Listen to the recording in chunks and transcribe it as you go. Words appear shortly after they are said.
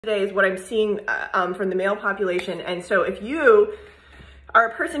today is what I'm seeing from the male population. And so if you are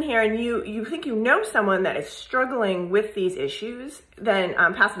a person here and you think you know someone that is struggling with these issues, then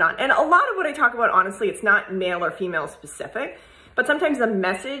pass it on. And a lot of what I talk about, honestly, it's not male or female specific, but sometimes the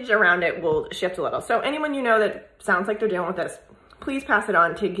message around it will shift a little. So anyone you know that sounds like they're dealing with this, please pass it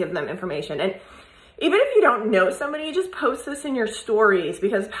on to give them information. And even if you don't know somebody, just post this in your stories,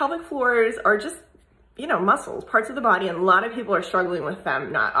 because pelvic floors are just, you know, muscles, parts of the body, and a lot of people are struggling with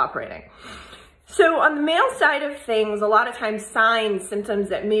them not operating. So on the male side of things, a lot of times signs, symptoms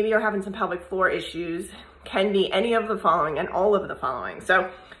that maybe you're having some pelvic floor issues can be any of the following and all of the following. So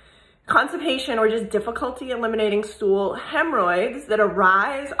constipation or just difficulty eliminating stool, hemorrhoids that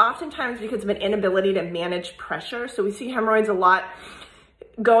arise oftentimes because of an inability to manage pressure. So we see hemorrhoids a lot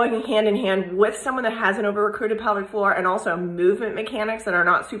going hand in hand with someone that has an over-recruited pelvic floor, and also movement mechanics that are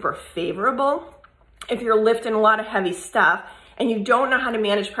not super favorable. If you're lifting a lot of heavy stuff and you don't know how to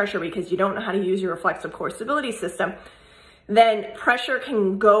manage pressure because you don't know how to use your reflexive core stability system, then pressure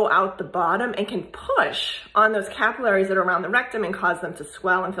can go out the bottom and can push on those capillaries that are around the rectum and cause them to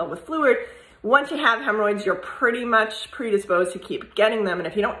swell and fill with fluid. Once you have hemorrhoids, you're pretty much predisposed to keep getting them. And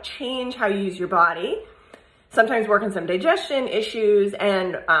if you don't change how you use your body, sometimes work on some digestion issues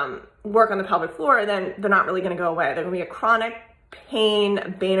and work on the pelvic floor, then they're not really gonna go away. They're gonna be a chronic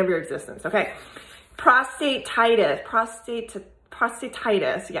pain, bane of your existence, okay? Prostatitis,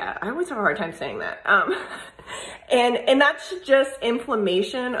 yeah, I always have a hard time saying that. And that's just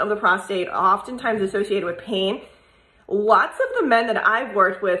inflammation of the prostate, oftentimes associated with pain. Lots of the men that I've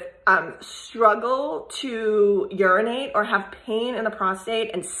worked with struggle to urinate or have pain in the prostate,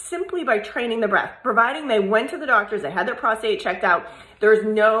 and simply by training the breath, providing they went to the doctors, they had their prostate checked out, there's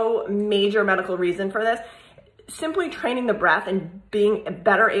no major medical reason for this, simply training the breath and being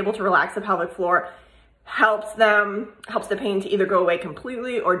better able to relax the pelvic floor helps the pain to either go away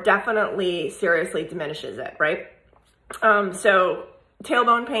completely or definitely seriously diminishes it, right? So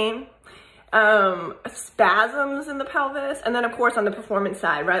tailbone pain, spasms in the pelvis, and then of course on the performance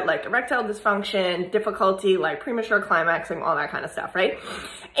side, right? Like erectile dysfunction, difficulty, like premature climaxing, all that kind of stuff, right?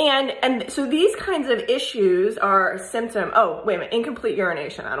 And so these kinds of issues are a symptom. Oh, wait a minute, incomplete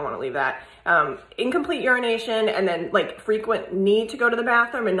urination. I don't want to leave that. Incomplete urination, and then like frequent need to go to the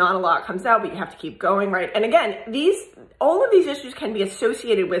bathroom and not a lot comes out, but you have to keep going, right? And again, all of these issues can be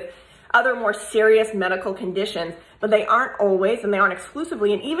associated with other more serious medical conditions, but they aren't always, and they aren't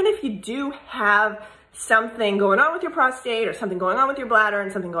exclusively. And even if you do have something going on with your prostate, or something going on with your bladder,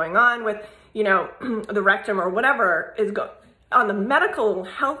 and something going on with, you know, the rectum or whatever is on the medical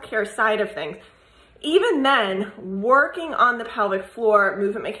healthcare side of things, even then, working on the pelvic floor,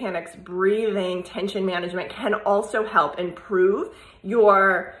 movement mechanics, breathing, tension management can also help improve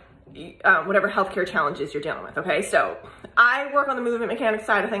your whatever healthcare challenges you're dealing with, okay? So I work on the movement mechanics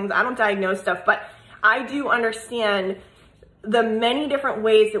side of things. I don't diagnose stuff, but I do understand the many different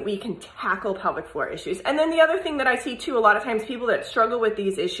ways that we can tackle pelvic floor issues. And then the other thing that I see too, a lot of times people that struggle with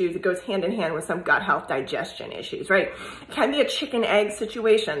these issues, it goes hand in hand with some gut health digestion issues, right? It can be a chicken egg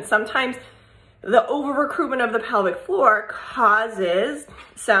situation. Sometimes the over-recruitment of the pelvic floor causes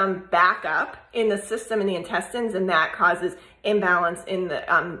some backup in the system, in the intestines, and that causes imbalance in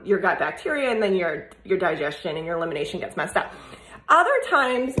the your gut bacteria, and then your digestion and your elimination gets messed up. Other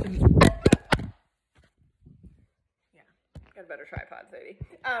times, yeah, got a better tripod, Sadie.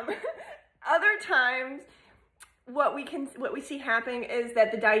 Other times, what we see happening is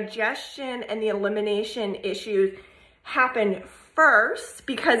that the digestion and the elimination issues happen first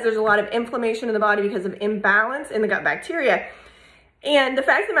because there's a lot of inflammation in the body because of imbalance in the gut bacteria. And the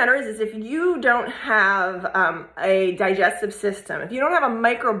fact of the matter is if you don't have a digestive system, if you don't have a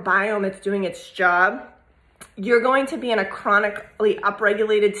microbiome that's doing its job, you're going to be in a chronically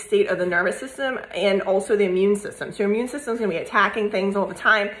upregulated state of the nervous system and also the immune system. So your immune system is going to be attacking things all the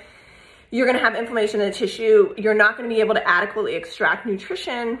time. You're going to have inflammation in the tissue. You're not going to be able to adequately extract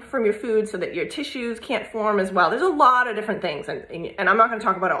nutrition from your food so that your tissues can't form as well. There's a lot of different things, and I'm not going to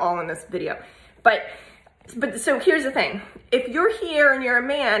talk about it all in this video. But so here's the thing. If you're here and you're a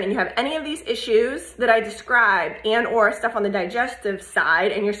man and you have any of these issues that I described and or stuff on the digestive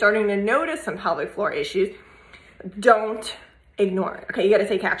side, and you're starting to notice some pelvic floor issues, don't ignore it, okay? You got to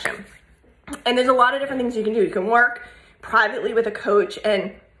take action. And there's a lot of different things you can do. You can work privately with a coach,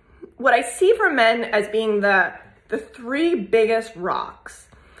 and what I see for men as being the three biggest rocks,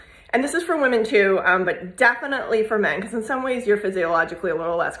 and this is for women too, but definitely for men, because in some ways you're physiologically a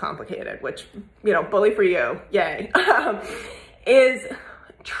little less complicated, which, you know, bully for you, yay, is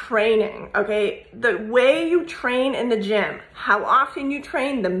training, okay? The way you train in the gym, how often you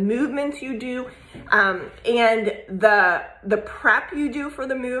train, the movements you do, and the prep you do for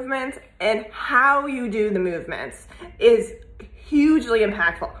the movements and how you do the movements is hugely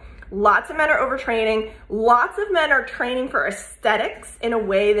impactful. Lots of men are overtraining. Lots of men are training for aesthetics in a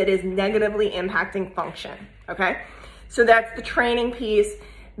way that is negatively impacting function, okay? So that's the training piece.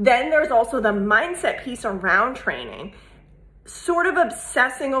 Then there's also the mindset piece around training. Sort of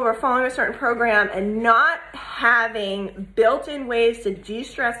obsessing over following a certain program and not having built-in ways to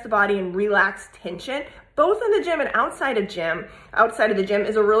de-stress the body and relax tension, both in the gym and outside of the gym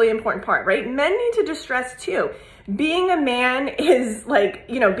is a really important part, right? Men need to distress too. Being a man is like,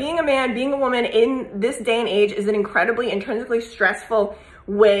 you know, being a woman in this day and age is an incredibly intrinsically stressful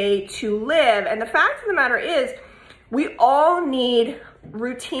way to live. And the fact of the matter is, we all need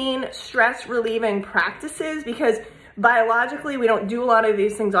routine stress relieving practices because biologically, we don't do a lot of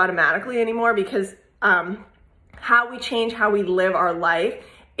these things automatically anymore because how we change how we live our life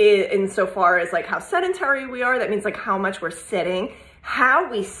insofar as like how sedentary we are, that means like how much we're sitting, how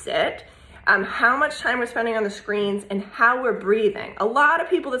we sit, how much time we're spending on the screens, and how we're breathing. A lot of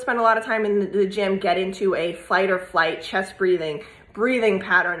people that spend a lot of time in the gym get into a fight or flight, chest breathing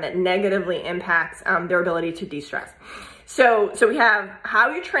pattern that negatively impacts their ability to de-stress. So we have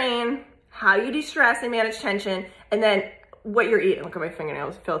how you train, how you de-stress and manage tension, and then what you're eating. Look at my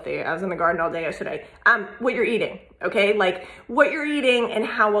fingernails, filthy. I was in the garden all day yesterday. What you're eating, okay? Like what you're eating and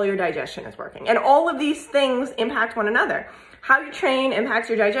how well your digestion is working. And all of these things impact one another. How you train impacts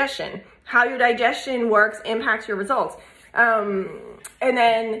your digestion. How your digestion works impacts your results. And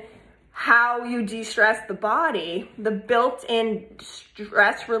then how you de-stress the body, the built-in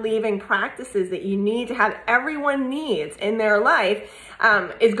stress relieving practices that you need to have, everyone needs in their life,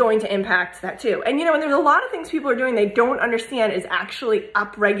 is going to impact that too. And you know, and there's a lot of things people are doing they don't understand is actually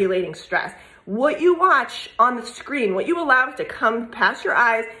upregulating stress. What you watch on the screen, what you allow to come past your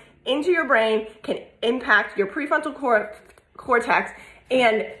eyes into your brain can impact your prefrontal cortex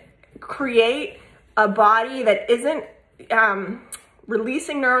and create a body that isn't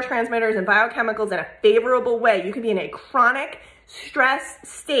releasing neurotransmitters and biochemicals in a favorable way. You could be in a chronic stress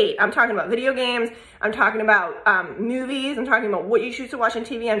state. I'm talking about video games. I'm talking about movies. I'm talking about what you choose to watch on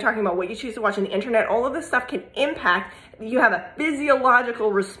TV. I'm talking about what you choose to watch on the internet. All of this stuff can impact. You have a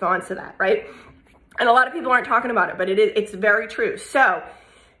physiological response to that, right? And a lot of people aren't talking about it, but it's very true. So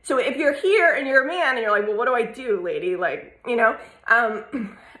if you're here and you're a man and you're like, well, what do I do, lady? Like, you know,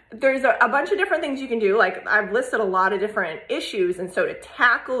 there's a bunch of different things you can do. Like I've listed a lot of different issues. And so to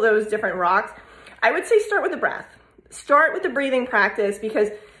tackle those different rocks, I would say start with the breath. Start with the breathing practice because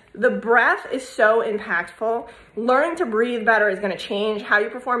the breath is so impactful. Learning to breathe better is going to change how you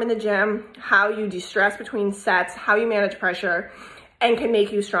perform in the gym, how you de-stress between sets, how you manage pressure, and can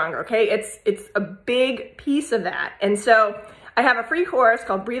make you stronger, okay? It's a big piece of that. And so I have a free course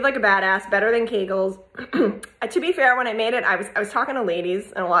called Breathe Like a Badass, Better Than Kegels. To be fair, when I made it, I was talking to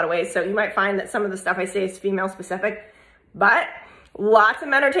ladies in a lot of ways, so you might find that some of the stuff I say is female specific, but lots of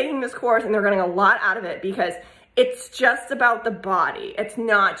men are taking this course and they're getting a lot out of it because it's just about the body. It's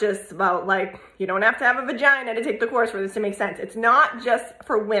not just about like, you don't have to have a vagina to take the course for this to make sense. It's not just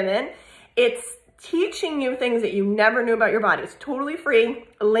for women. It's teaching you things that you never knew about your body. It's totally free.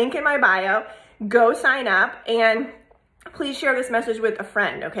 Link in my bio. Go sign up and please share this message with a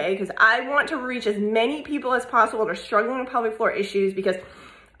friend, okay? Because I want to reach as many people as possible that are struggling with pelvic floor issues because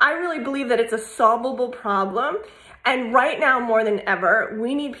I really believe that it's a solvable problem. And right now, more than ever,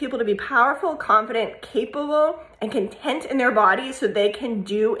 we need people to be powerful, confident, capable, and content in their bodies so they can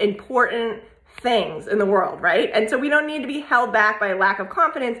do important things in the world, right? And so we don't need to be held back by a lack of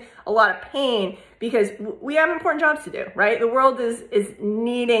confidence, a lot of pain, because we have important jobs to do, right? The world is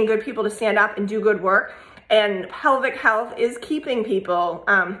needing good people to stand up and do good work. And pelvic health is keeping people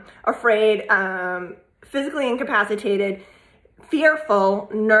afraid, physically incapacitated, fearful,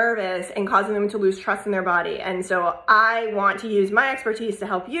 nervous, and causing them to lose trust in their body. And so I want to use my expertise to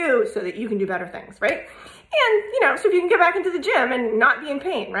help you so that you can do better things, right? And, you know, so if you can get back into the gym and not be in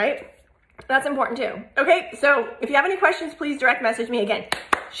pain, right? That's important too. Okay, so if you have any questions, please direct message me. Again,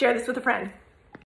 share this with a friend.